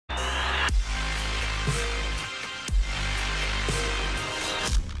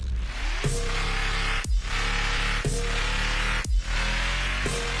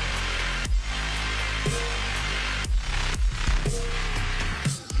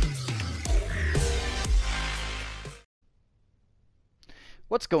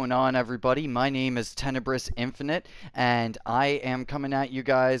What's going on, everybody? My name is Tenebrous Infinite, and I am coming at you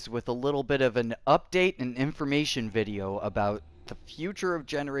guys with a little bit of an update and information video about the future of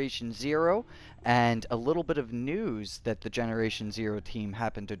Generation Zero and a little bit of news that the Generation Zero team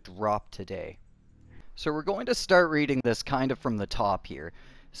happened to drop today. So we're going to start reading this kind of from the top here.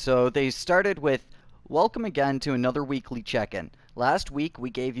 So they started with, "Welcome again to another weekly check-in. Last week we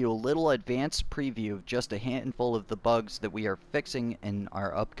gave you a little advanced preview of just a handful of the bugs that we are fixing in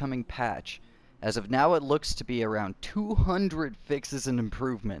our upcoming patch. As of now it looks to be around 200 fixes and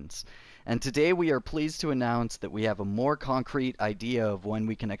improvements. And today we are pleased to announce that we have a more concrete idea of when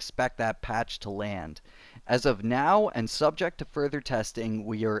we can expect that patch to land. As of now, and subject to further testing,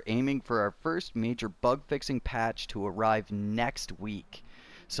 we are aiming for our first major bug fixing patch to arrive next week."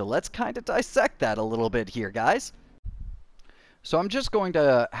 So let's kind of dissect that a little bit here, guys. So I'm just going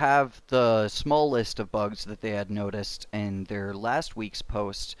to have the small list of bugs that they had noticed in their last week's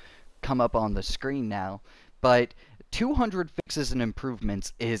post come up on the screen now. But 200 fixes and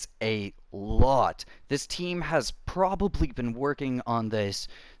improvements is a lot. This team has probably been working on this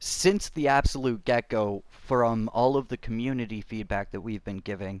since the absolute get-go from all of the community feedback that we've been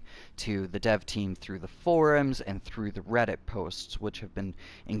giving to the dev team through the forums and through the Reddit posts, which have been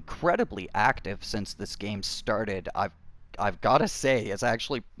incredibly active since this game started. I've got to say, it's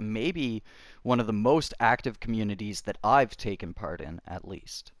actually maybe one of the most active communities that I've taken part in, at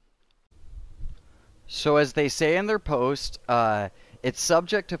least. So as they say in their post, it's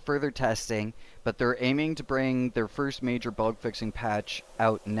subject to further testing, but they're aiming to bring their first major bug fixing patch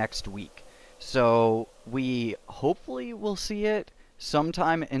out next week. So we hopefully will see it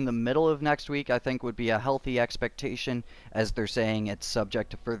sometime in the middle of next week. I think would be a healthy expectation, as they're saying it's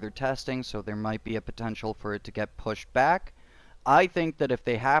subject to further testing, so there might be a potential for it to get pushed back. I think that if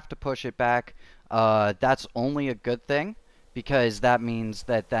they have to push it back, that's only a good thing, because that means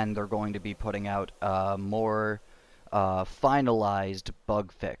that then they're going to be putting out a more finalized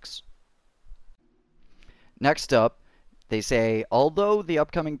bug fix. Next up, they say, "Although the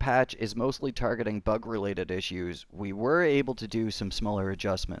upcoming patch is mostly targeting bug-related issues, we were able to do some smaller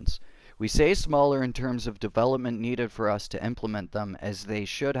adjustments. We say smaller in terms of development needed for us to implement them, as they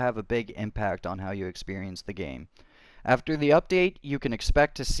should have a big impact on how you experience the game. After the update, you can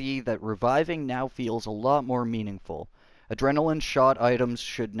expect to see that reviving now feels a lot more meaningful. Adrenaline shot items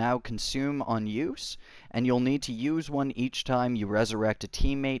should now consume on use, and you'll need to use one each time you resurrect a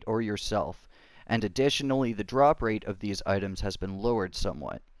teammate or yourself. And additionally, the drop rate of these items has been lowered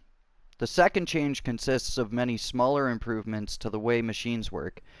somewhat. The second change consists of many smaller improvements to the way machines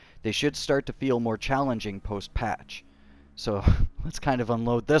work. They should start to feel more challenging post-patch." So let's kind of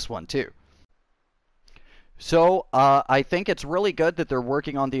unload this one too. So, I think it's really good that they're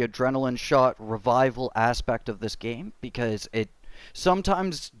working on the adrenaline shot revival aspect of this game, because it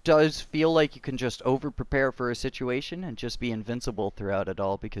sometimes does feel like you can just over-prepare for a situation and just be invincible throughout it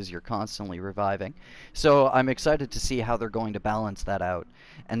all because you're constantly reviving. So I'm excited to see how they're going to balance that out.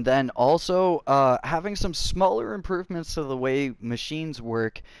 And then also, having some smaller improvements to the way machines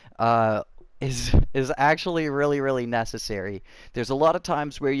work is actually really necessary. There's a lot of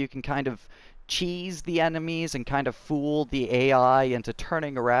times where you can kind of cheese the enemies and kind of fool the AI into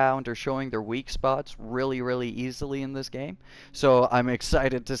turning around or showing their weak spots really easily in this game. So I'm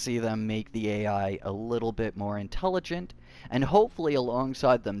excited to see them make the AI a little bit more intelligent, and hopefully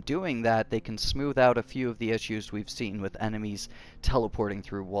alongside them doing that, they can smooth out a few of the issues we've seen with enemies teleporting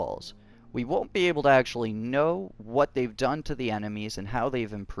through walls. We won't be able to actually know what they've done to the enemies and how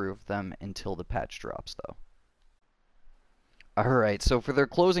they've improved them until the patch drops, though. Alright, so for their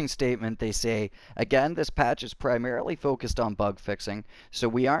closing statement, they say, "Again, this patch is primarily focused on bug fixing, so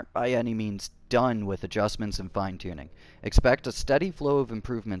we aren't by any means done with adjustments and fine-tuning. Expect a steady flow of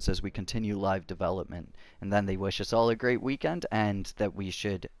improvements as we continue live development." And then they wish us all a great weekend, and that we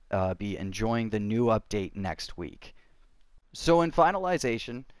should be enjoying the new update next week. So in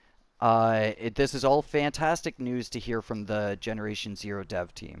finalization, this is all fantastic news to hear from the Generation Zero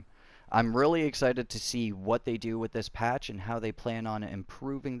dev team. I'm really excited to see what they do with this patch and how they plan on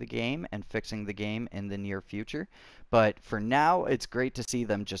improving the game and fixing the game in the near future. But for now, it's great to see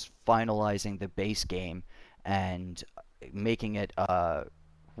them just finalizing the base game and making it a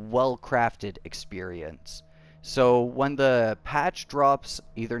well-crafted experience. So when the patch drops,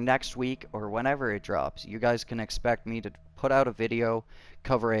 either next week or whenever it drops, you guys can expect me to put out a video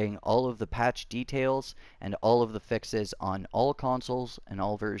covering all of the patch details and all of the fixes on all consoles and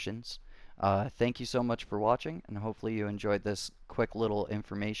all versions. Thank you so much for watching, and hopefully you enjoyed this quick little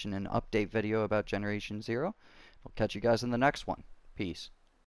information and update video about Generation Zero. I'll catch you guys in the next one. Peace.